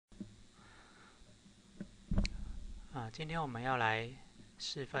今天我们要来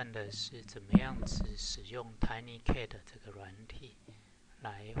示范的是怎么样子使用 TinyCAD 这个软体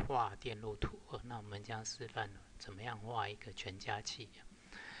来画电路图。那我们将示范怎么样画一个全加器。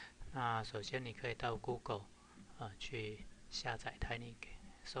那首先你可以到 Google 去下载 TinyCAD，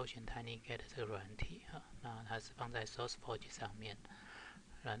 搜寻 TinyCAD 这个软体那它是放在 SourceForge 上面。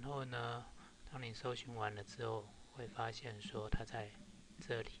然后呢，当你搜寻完了之后，会发现说它在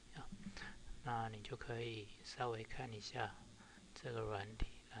这里那你就可以稍微看一下这个软体，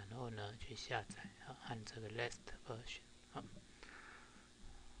然后呢去下载按这个 Last Version 好，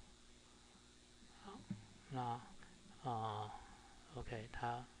那OK，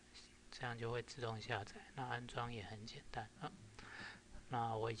 它这样就会自动下载。那安装也很简单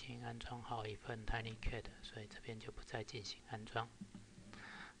那我已经安装好一份 TinyCAD， 所以这边就不再进行安装。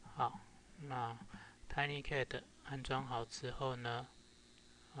好，那 TinyCAD 安装好之后呢，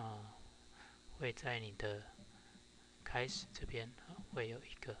会在你的开始这边会有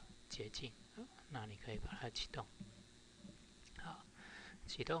一个捷径那你可以把它启动。好，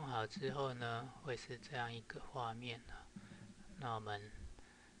启动好之后呢，会是这样一个画面那我们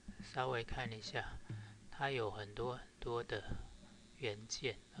稍微看一下，它有很多的元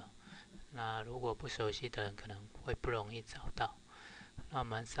件那如果不熟悉的人可能会不容易找到。那我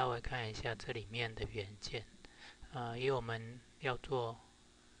们稍微看一下这里面的元件以我们要做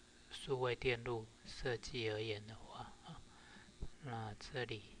数位电路设计而言的话那这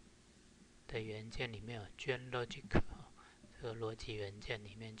里的元件里面有 Gen Logic 这个逻辑元件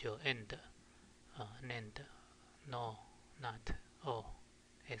里面就有 AND、NOT、OR、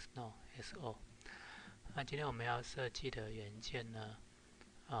XNOR、SO。那今天我们要设计的元件呢，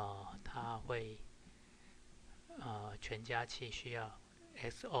它会全加器需要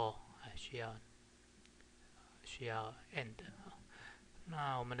SO， 还需要 AND。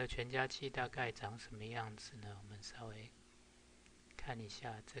那我们的全加器大概长什么样子呢？我们稍微看一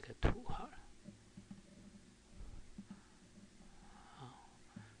下这个图好了。好，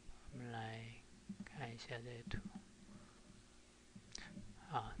我们来看一下这个图。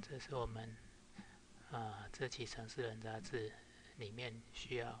好，这是我们这期程式人杂志里面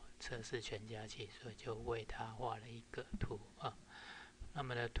需要测试全加器，所以就为它画了一个图那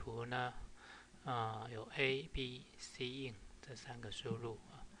么的图呢，有 A、B、C-in 这三个输入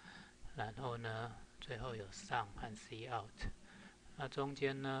然后呢，最后有 sum 和 cout。那中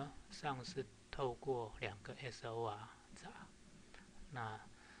间呢，上是透过两个 SOR 闸，那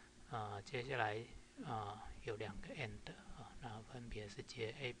接下来有两个 AND 那分别是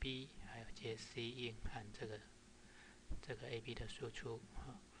接 AB 还有接 C-in 和这个 AB 的输出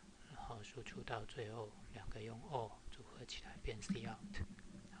然后输出到最后两个用 OR 组合起来变 cout。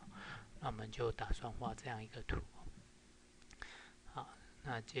那我们就打算画这样一个图。好，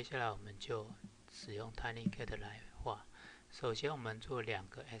那接下来我们就使用 TinyCAD 来画。首先我们做两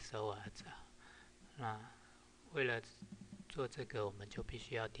个 SOR 闸，那为了做这个，我们就必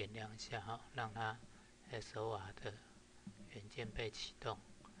须要点亮一下让它 SOR 的元件被启动。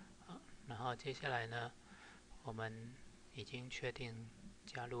然后接下来呢，我们已经确定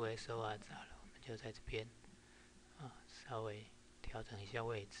加入 SOR 闸了，我们就在这边稍微调整一下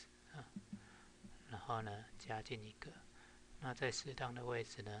位置然后呢加进一个，那在适当的位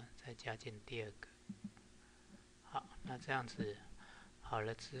置呢再加进第二个。好，那这样子好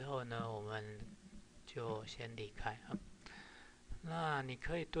了之后呢，我们就先离开那你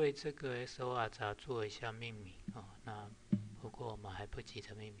可以对这个 SOR 闸做一下命名那不过我们还不急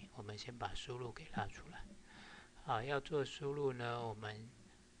着命名，我们先把输入给拉出来。好，要做输入呢，我们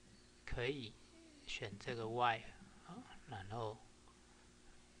可以选这个 Y 然后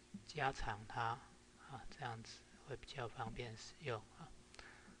加长它这样子会比较方便使用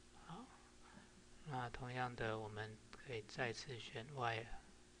好，那同样的我们可以再次选 Y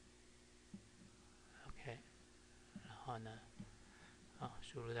OK， 然后呢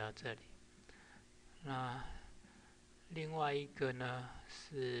输入到这里。那另外一个呢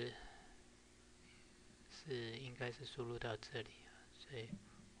是应该是输入到这里，所以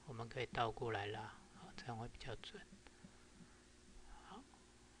我们可以倒过来拉这样会比较准。好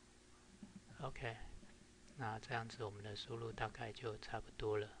OK， 那这样子我们的输入大概就差不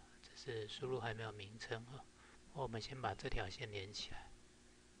多了，只是输入还没有名称我们先把这条线连起来。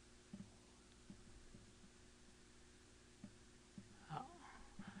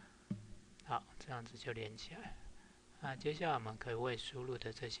好，这样子就连起来。那接下来我们可以为输入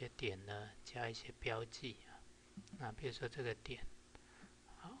的这些点呢加一些标记那比如说这个点，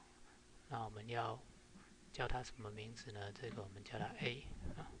好，那我们要叫它什么名字呢？这个我们叫它 A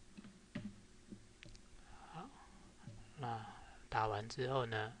好，那打完之后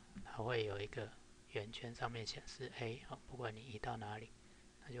呢，它会有一个圆圈上面显示 A 不管你移到哪里，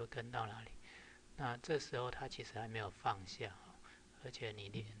它就跟到哪里。那这时候它其实还没有放下，而且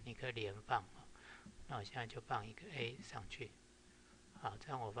你可以连放。那我现在就放一个 A 上去，好，这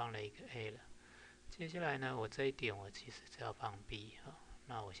样我放了一个 A 了。接下来呢，我这一点我其实是要放 B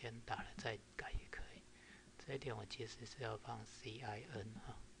那我先打了再改也可以。这一点我其实是要放 CIN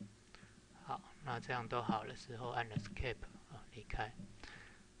好，那这样都好了之后，按了 Escape 离开。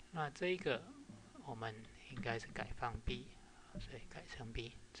那这一个我们应该是改放 B， 所以改成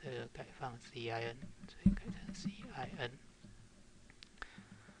B。这个改放 CIN， 所以改成 CIN。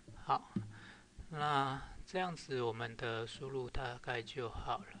好，那这样子我们的输入大概就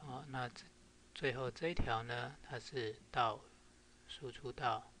好了那最后这一条呢，它是输出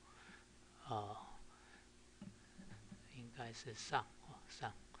到应该是上，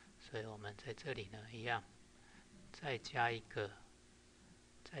所以我们在这里呢一样再加一个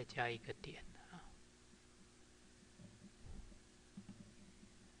点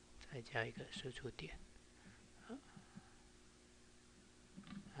再加一个输出点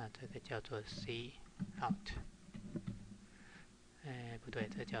这个叫做 C out， 不对，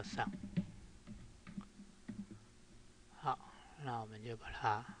这叫上。好，那我们就把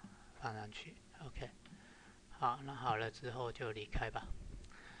它放上去 OK。 好，那好了之后就离开吧，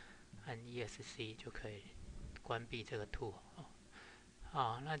按 ESC 就可以关闭这个 tool。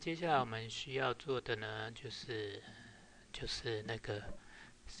 好，那接下来我们需要做的呢，就是那个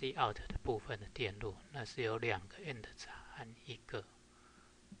C out 的部分的电路，那是由2个 AND 闸和1个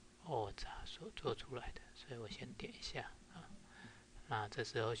OR 闸所做出来的，所以我先点一下那这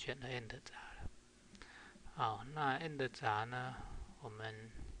时候选了 AND 闸了。好，那 AND 闸呢，我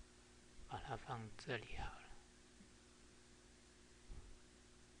们把它放这里好了。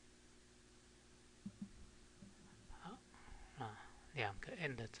好，2个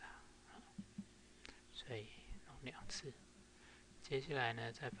AND 闸所以弄2次。接下来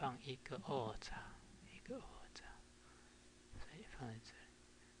呢，再放1个 OR 闸，所以放在这里。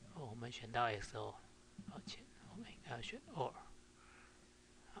我们选到 XO， 抱歉，我们应该要选 OR。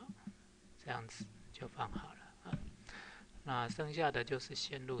好，这样子就放好了那剩下的就是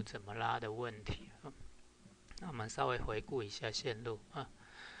线路怎么拉的问题那我们稍微回顾一下线路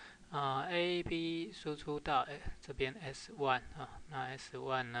A、B 输出到这边 S1 那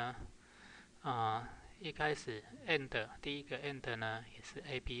S1 呢一开始 AND 第一个 AND 呢也是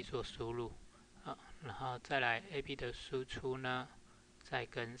AB 做输入然后再来 AB 的输出呢再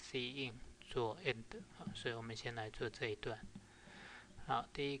跟 CIN 做 AND 所以我们先来做这一段。好，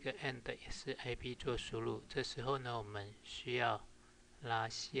第一个 AND 也是 AB 做输入，这时候呢我们需要拉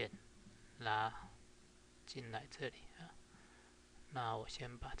线拉进来这里那我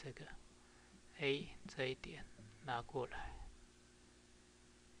先把这个 A 这一点拉过来。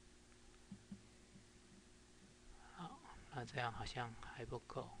好，那这样好像还不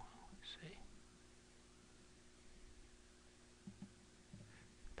够，所以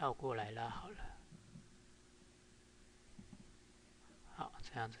倒过来拉好了。好，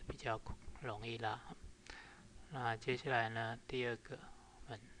这样子比较容易拉。那接下来呢，第二个我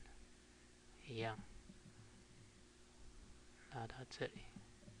们一样拉到这里。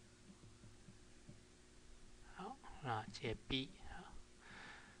好，那接 B。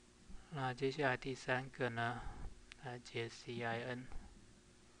那接下来第3个呢，来接 CIN。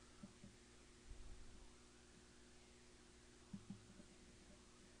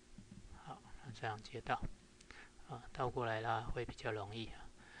好，那这样接到倒过来拉会比较容易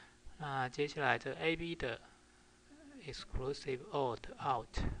那接下来这 AB 的 exclusive OR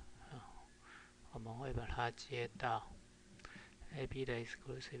out 我们会把它接到 AB 的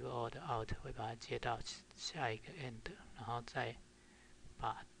exclusive OR out 会把它接到下一个 AND， 然后再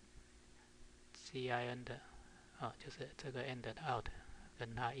把 CIN 的就是这个 AND 的 out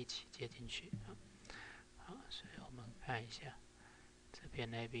跟它一起接进去好，所以我们看一下这边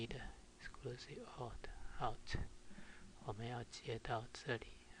AB 的 exclusive OR out 我们要接到这里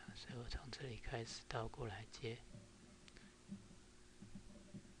所以我从这里开始倒过来接。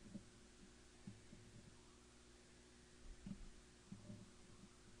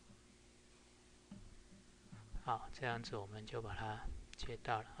好，这样子我们就把它接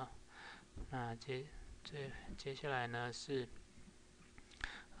到了那接下来呢是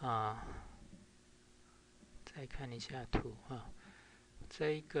再看一下图这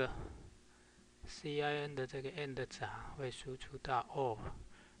一个 CIN 的这个 AND 闸会输出到 OR，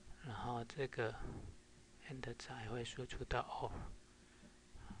 然后这个 AND 闸也会输出到 OR，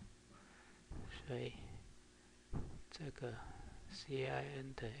 所以这个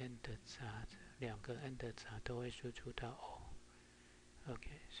CIN 的 AND 闸2个 AND 闸都会输出到 OR，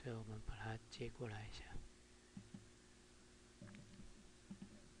 OK， 所以我们把它接过来一下。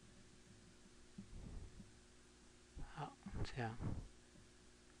好，这样。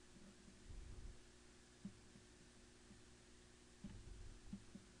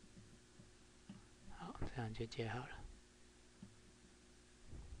好，这样就接好了。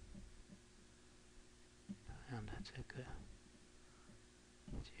这样的这个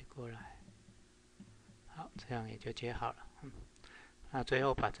接过来。好，这样也就接好了。那最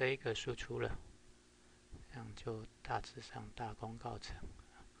后把这一个输出了，这样就大致上大功告成。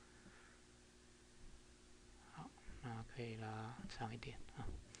好，那可以拉长一点啊。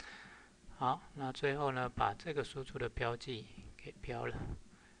好，那最后呢，把这个输出的标记给标了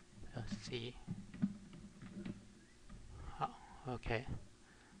，C。好 ，OK，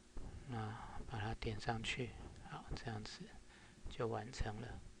 那把它点上去，好，这样子就完成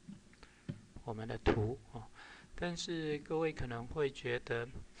了我们的图哦。但是各位可能会觉得，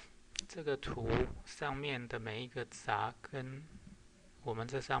这个图上面的每一个闸跟我们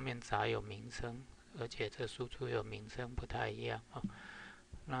这上面闸有名称，而且这输出有名称不太一样哦。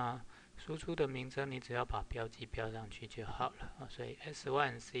那输出的名称你只要把标记标上去就好了啊。所以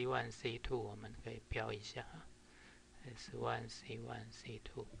S1、C1、C2 我们可以标一下S1、C1、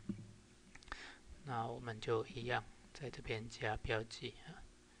C2。那我们就一样在这边加标记啊，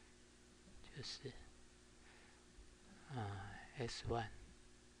就是S1。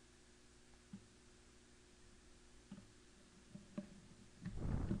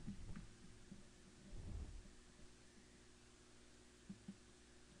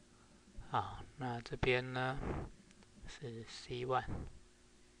好，那这边呢是 C1，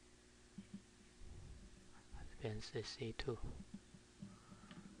 这边是 C2。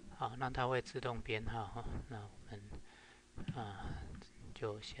好，那它会自动编号哈。那我们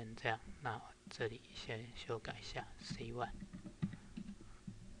就先这样。那这里先修改一下 C1。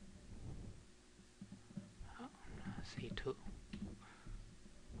好 ，C2。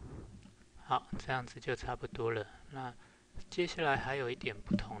好，这样子就差不多了。那接下来还有一点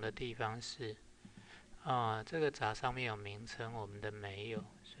不同的地方是，这个闸上面有名称，我们的没有，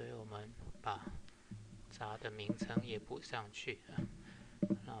所以我们把闸的名称也补上去啊。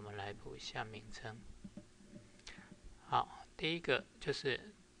那我们来补一下名称。好，第一个就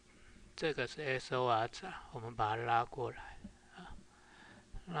是这个是 SOR 闸，我们把它拉过来啊。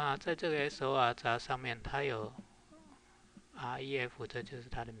那在这个 SOR 闸上面，它有 REF， 这就是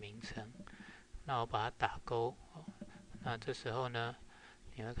它的名称。那我把它打勾。那这时候呢，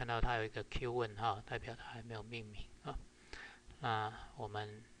你会看到它有一个 Q 问号，代表它还没有命名啊。那我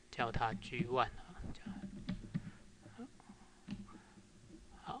们叫它 G1 啊。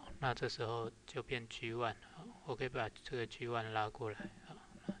好，那这时候就变 G1。我可以把这个 G1 拉过来啊。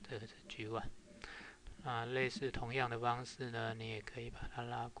那这个是 G1。那类似同样的方式呢，你也可以把它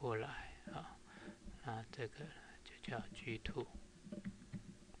拉过来啊。那这个就叫 G2。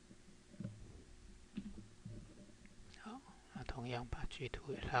好，那同样把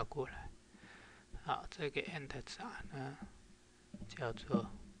G2 也拉过来。好，这个 Enter 闸呢叫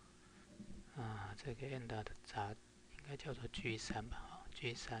做这个 Enter 的闸应该叫做 G3 吧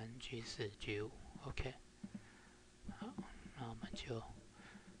？G3、G4、G5，OK。好，那我们就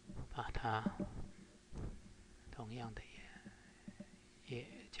把它同样的也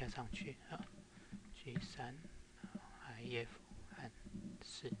加上去啊。G3、IF 和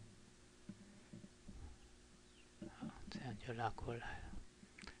4，好，这样就拉过来了。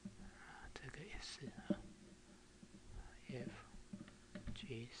这个也是啊 ，F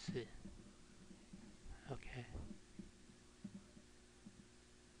G4。OK，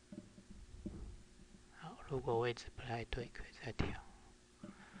 好，如果位置不太对，可以再调。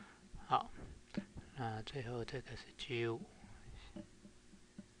好，那最后这个是 G5。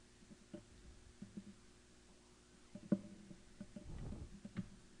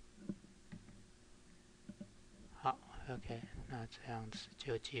好 ，OK， 那这样子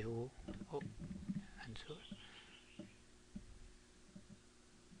就几乎按错了。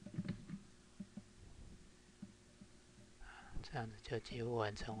这样子就几乎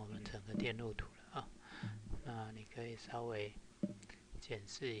完成我们整个电路图了啊。那你可以稍微检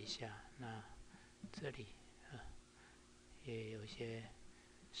视一下，那这里也有一些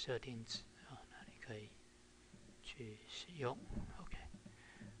设定值啊，那你可以去使用。OK，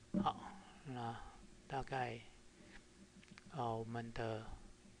 好，那大概我们的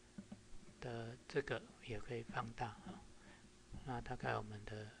这个也可以放大啊。那大概我们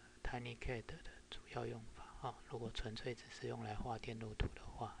的 TinyCAD 的主要用法啊，如果纯粹只是用来画电路图的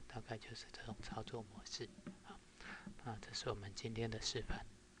话，大概就是这种操作模式。好，那这是我们今天的示范。